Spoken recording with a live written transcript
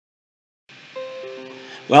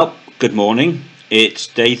Well, good morning. It's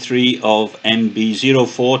day 3 of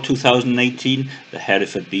MB04 2018, the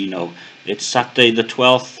Hereford Beano. It's Saturday the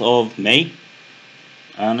 12th of May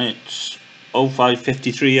and it's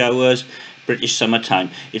 05:53 hours British summer time.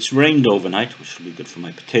 It's rained overnight, which will be good for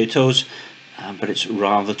my potatoes, but it's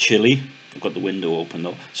rather chilly. I've got the window open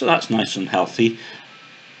though, so that's nice and healthy.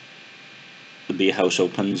 The beer house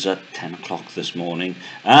opens at 10 o'clock this morning.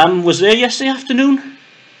 Was there yesterday afternoon.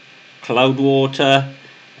 Cloudwater,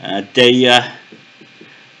 Daya.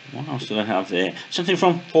 What else did I have there? Something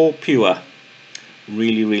from Port Pure.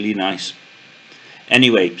 Really nice.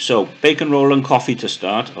 Anyway, so bacon roll and coffee to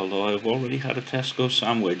start, although I've already had a Tesco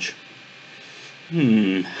sandwich.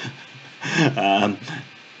 I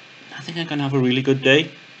think I'm going to have a really good day.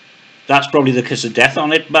 That's probably the kiss of death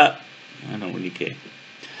on it, but I don't really care.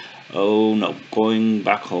 Oh no, going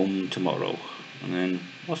back home tomorrow. And then,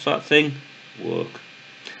 what's that thing? Work.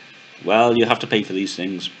 Well, you have to pay for these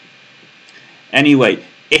things. Anyway,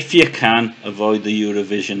 if you can, avoid the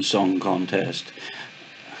Eurovision Song Contest.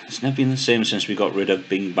 It's never been the same since we got rid of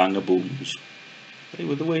Bing Banger Booms. They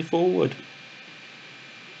were the way forward.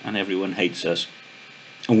 And everyone hates us.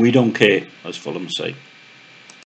 And we don't care, as Fulham say.